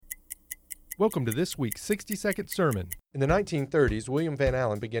Welcome to this week's 60-second sermon. In the 1930s, William Van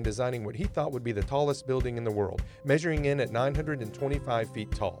Allen began designing what he thought would be the tallest building in the world, measuring in at 925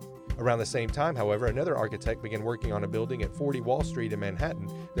 feet tall. Around the same time, however, another architect began working on a building at 40 Wall Street in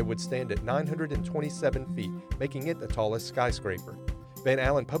Manhattan that would stand at 927 feet, making it the tallest skyscraper. Van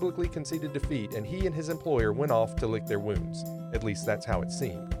Allen publicly conceded defeat, and he and his employer went off to lick their wounds. At least that's how it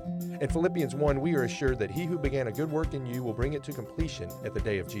seemed. In Philippians 1, we are assured that he who began a good work in you will bring it to completion at the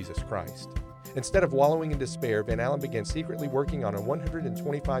day of Jesus Christ. Instead of wallowing in despair, Van Allen began secretly working on a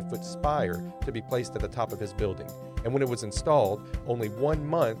 125-foot spire to be placed at the top of his building. And when it was installed, only 1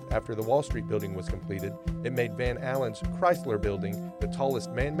 month after the Wall Street building was completed, it made Van Allen's Chrysler Building the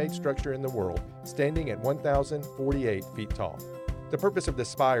tallest man-made structure in the world, standing at 1,048 feet tall. The purpose of this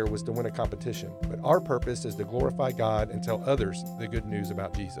spire was to win a competition, but our purpose is to glorify God and tell others the good news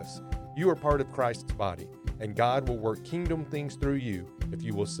about Jesus. You are part of Christ's body, and God will work kingdom things through you if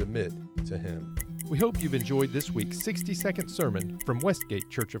you will submit to Him. We hope you've enjoyed this week's 60-second sermon from Westgate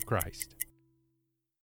Church of Christ.